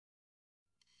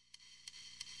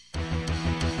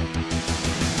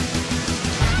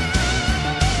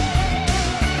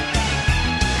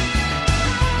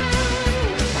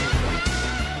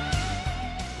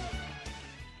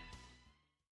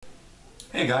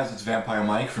Hey guys, it's Vampire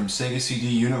Mike from Sega CD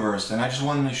Universe, and I just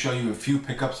wanted to show you a few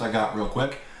pickups I got real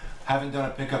quick. Haven't done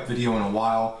a pickup video in a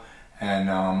while,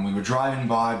 and we were driving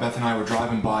by, Beth and I were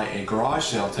driving by a garage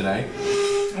sale today,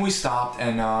 and we stopped,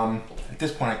 and at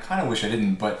this point I kind of wish I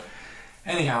didn't, but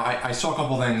anyhow, I saw a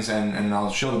couple things, and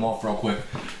I'll show them off real quick.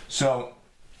 So,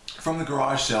 from the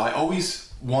garage sale, I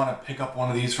always want to pick up one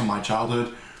of these from my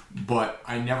childhood, but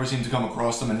I never seem to come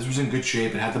across them, and this was in good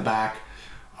shape. It had the back.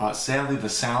 Sadly, the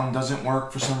sound doesn't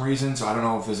work for some reason, so I don't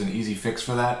know if there's an easy fix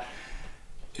for that.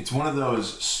 It's one of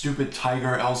those stupid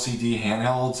Tiger LCD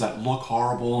handhelds that look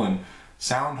horrible and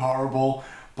sound horrible,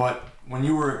 but when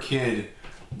you were a kid,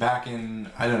 back in,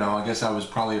 I don't know, I guess I was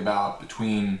probably about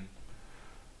between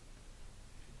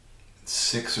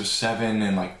 6 or 7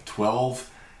 and like 12,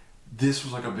 this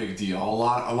was like a big deal. A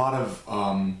lot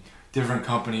of different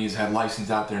companies had licensed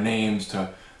out their names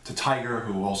to Tiger,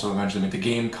 who also eventually made the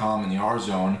Gamecom and the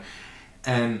R-Zone.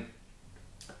 And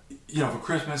you know, for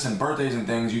Christmas and birthdays and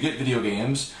things, you get video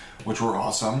games, which were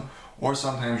awesome, or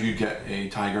sometimes you'd get a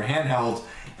Tiger handheld.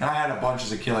 And I had a bunch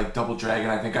as a kid, like Double Dragon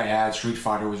I think I had, Street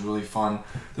Fighter was really fun.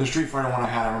 The Street Fighter one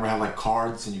I remember had like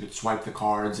cards, and you could swipe the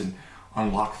cards and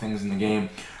unlock things in the game.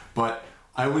 But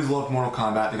I always loved Mortal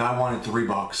Kombat. The guy wanted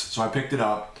 $3, so I picked it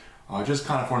up, just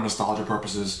kind of for nostalgia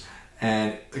purposes.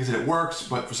 And like I said, it works,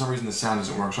 but for some reason the sound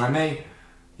doesn't work. So I may,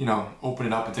 you know, open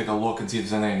it up and take a look and see if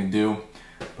there's anything I can do,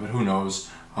 but who knows.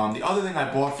 The other thing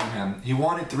I bought from him, he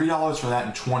wanted $3 for that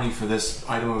and $20 for this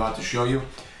item I'm about to show you.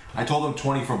 I told him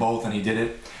 $20 for both, and he did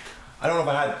it. I don't know if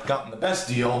I had gotten the best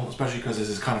deal, especially because this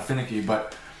is kind of finicky,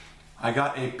 but I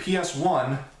got a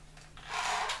PS1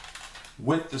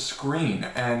 with the screen,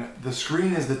 and the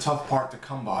screen is the tough part to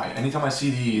come by. Anytime I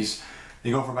see these, they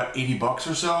go for about $80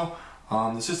 or so.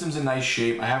 The system's in nice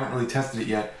shape. I haven't really tested it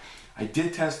yet. I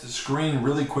did test the screen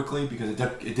really quickly because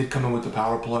it did come in with the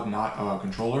power plug, not a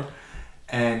controller.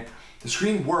 And the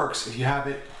screen works if you have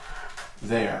it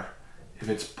there. If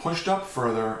it's pushed up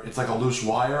further, it's like a loose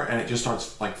wire and it just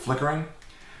starts like flickering.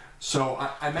 So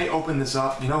I may open this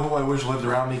up. You know who I wish lived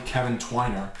around me? Kevin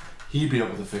Twiner. He'd be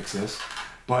able to fix this.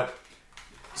 But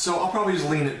so I'll probably just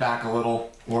lean it back a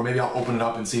little, or maybe I'll open it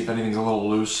up and see if anything's a little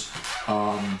loose.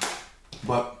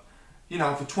 But you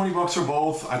know, for $20 for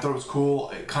both, I thought it was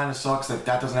cool. It kind of sucks that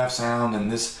doesn't have sound and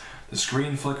the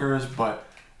screen flickers, but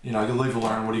you know, you'll live to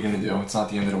learn. What are you going to do? It's not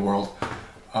the end of the world.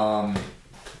 I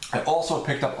also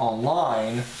picked up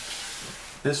online,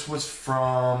 this was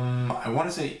from, I want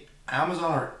to say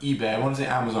Amazon or eBay, I want to say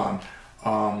Amazon.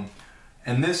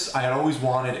 And this I had always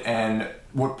wanted, and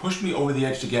what pushed me over the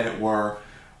edge to get it were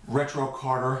Retro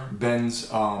Carter, Ben's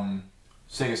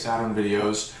Sega Saturn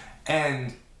videos,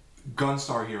 and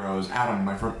Gunstar Heroes. Adam,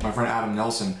 my friend Adam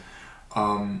Nelson,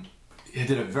 he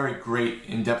did a very great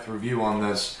in-depth review on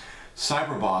this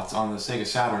Cyberbots on the Sega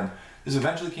Saturn. This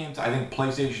eventually came to, I think,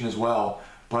 PlayStation as well,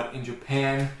 but in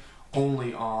Japan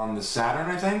only on the Saturn,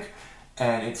 I think.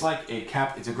 And it's like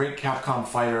it's a great Capcom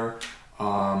fighter.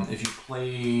 If you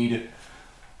played,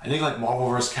 I think, like Marvel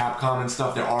vs. Capcom and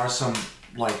stuff, there are some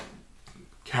like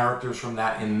characters from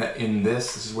that in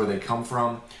this. This is where they come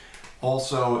from.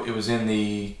 Also, it was in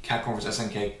the Capcom vs.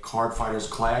 SNK Card Fighters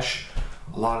Clash.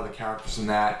 A lot of the characters in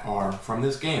that are from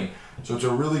this game. So it's a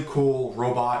really cool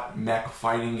robot mech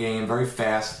fighting game, very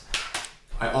fast.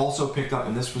 I also picked up,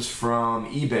 and this was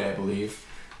from eBay, I believe,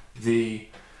 the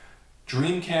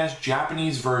Dreamcast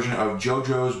Japanese version of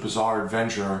JoJo's Bizarre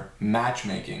Adventure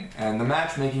matchmaking. And the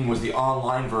matchmaking was the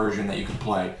online version that you could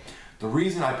play. The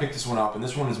reason I picked this one up, and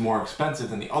this one is more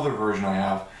expensive than the other version I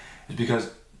have, is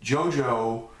because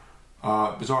JoJo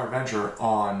Bizarre Adventure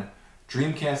on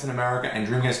Dreamcast in America and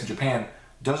Dreamcast in Japan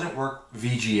doesn't work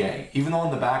VGA. Even though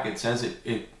on the back it says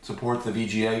it supports the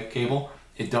VGA cable,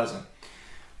 it doesn't.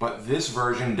 But this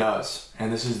version does,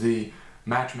 and this is the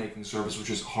matchmaking service,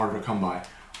 which is harder to come by,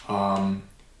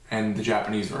 and the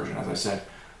Japanese version, as I said.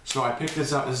 So I picked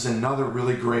this up. This is another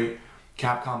really great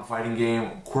Capcom fighting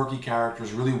game, quirky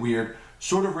characters, really weird,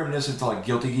 sort of reminiscent to like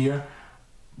Guilty Gear,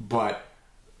 but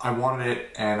I wanted it,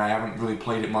 and I haven't really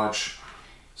played it much,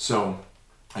 so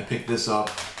I picked this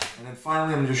up. And then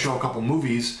finally, I'm going to show a couple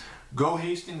movies.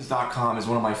 GoHastings.com is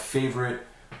one of my favorite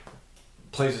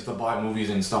places to buy movies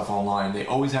and stuff online. They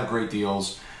always have great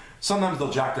deals. Sometimes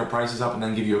they'll jack their prices up and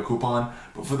then give you a coupon,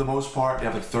 but for the most part, they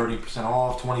have like 30%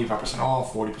 off, 25%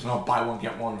 off, 40% off, buy one,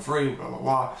 get one free, blah, blah,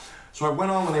 blah. So I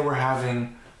went on when they were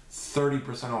having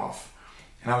 30% off,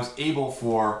 and I was able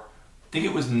for, I think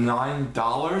it was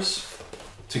 $9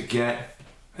 to get,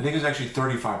 I think it was actually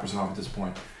 35% off at this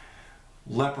point,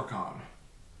 Leprechaun,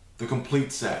 the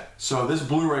complete set. So this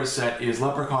Blu-ray set is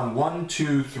Leprechaun 1,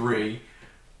 2, 3,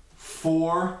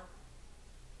 4,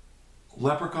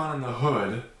 Leprechaun in the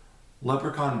Hood,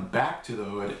 Leprechaun Back to the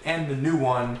Hood, and the new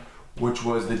one, which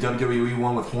was the WWE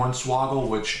one with Hornswoggle,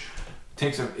 which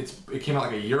it came out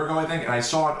like a year ago, I think, and I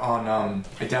saw it on,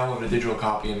 I downloaded a digital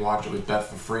copy and watched it with Beth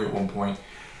for free at one point.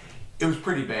 It was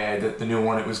pretty bad, the new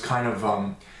one. It was kind of,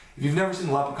 if you've never seen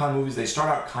the Leprechaun movies, they start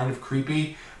out kind of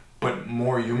creepy, but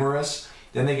more humorous.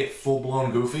 Then they get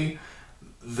full-blown goofy.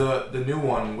 The new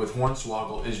one with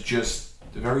Hornswoggle is just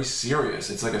very serious.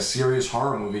 It's like a serious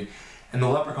horror movie. And the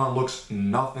Leprechaun looks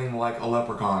nothing like a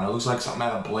leprechaun. It looks like something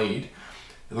out of Blade.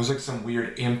 It looks like some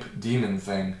weird imp demon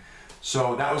thing.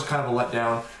 So that was kind of a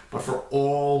letdown. But for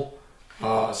all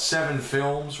 7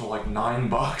 films for like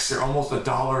 $9, they're almost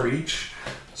 $1 each.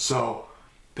 So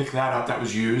pick that up. That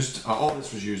was used. All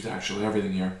this was used actually,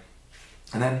 everything here.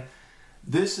 And then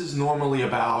this is normally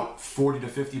about $40 to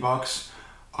 $50.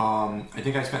 I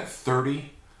think I spent $30,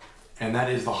 and that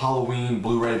is the Halloween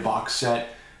Blu-ray box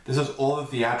set. This is all the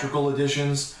theatrical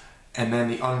editions, and then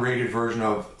the unrated version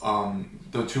of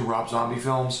the 2 Rob Zombie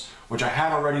films, which I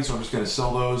had already, so I'm just going to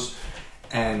sell those.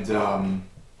 And,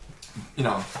 you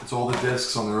know, it's all the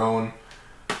discs on their own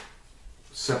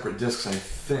separate discs, I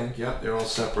think. Yep, they're all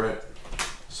separate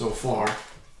so far.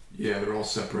 Yeah, they're all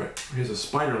separate. Here's a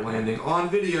spider landing on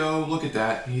video. Look at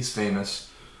that. He's famous.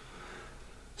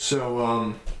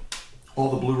 So, all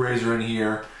the Blu-rays are in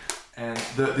here. And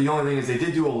the only thing is they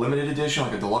did do a limited edition,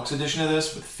 like a deluxe edition of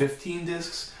this with 15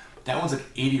 discs. But that one's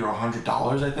like $80 or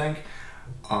 $100, I think.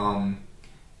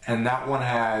 And that one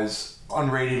has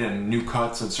unrated and new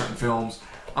cuts of certain films.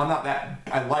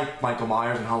 I like Michael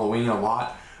Myers and Halloween a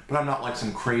lot, but I'm not like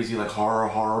some crazy like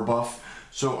horror buff.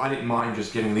 So I didn't mind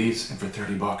just getting these, and for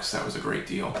 $30, that was a great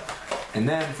deal. And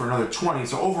then for another $20,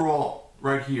 so overall,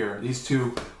 right here, these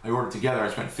two I ordered together, I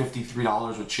spent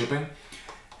 $53 with shipping.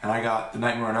 And I got the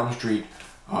Nightmare on Elm Street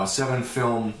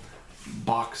 7-film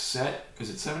box set.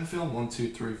 Is it 7 film? 1, 2,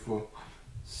 3, 4,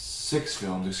 6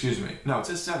 films, excuse me. No, it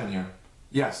says 7 here.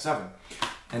 Yeah, 7.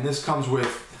 And this comes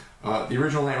with the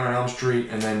original Nightmare on Elm Street,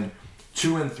 and then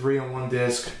 2 and 3 on one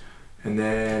disc, and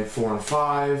then 4 and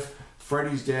 5,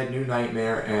 Freddy's Dead, New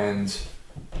Nightmare, and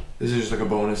this is just like a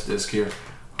bonus disc here.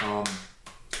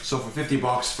 So for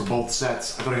 $50 for both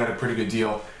sets, I thought I got a pretty good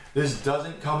deal. This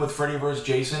doesn't come with Freddy vs.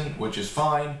 Jason, which is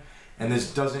fine, and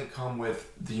this doesn't come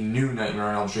with the new Nightmare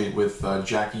on Elm Street with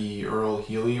Jackie Earl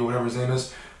Healy, or whatever his name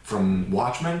is, from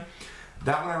Watchmen.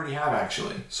 That one I already have,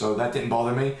 actually, so that didn't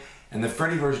bother me. And the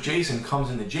Freddy vs. Jason comes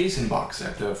in the Jason box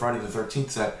set, the Friday the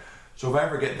 13th set, so if I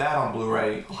ever get that on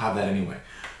Blu-ray, I'll have that anyway.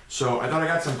 So I thought I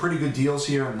got some pretty good deals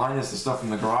here, minus the stuff from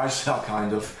the garage sale,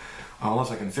 kind of,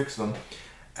 unless I can fix them.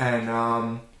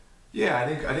 And yeah, I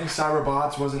think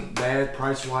Cyberbots wasn't bad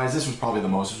price-wise. This was probably the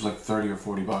most. It was like $30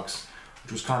 or $40,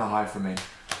 which was kind of high for me.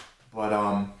 But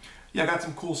yeah, I got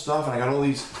some cool stuff, and I got all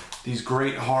these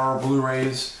great horror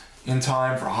Blu-rays in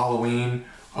time for Halloween.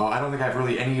 I don't think I have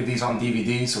really any of these on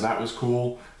DVD, so that was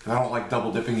cool. I don't like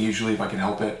double dipping usually if I can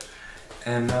help it.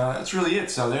 And that's really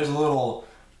it. So there's a little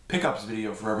pickups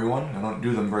video for everyone. I don't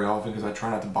do them very often because I try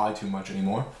not to buy too much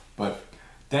anymore. But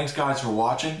thanks guys for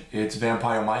watching. It's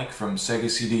Vampire Mike from Sega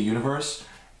CD Universe.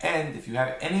 And if you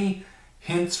have any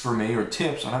hints for me or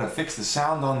tips on how to fix the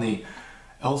sound on the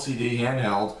LCD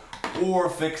handheld or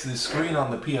fix the screen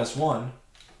on the PS1,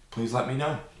 please let me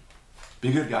know.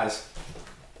 Be good, guys.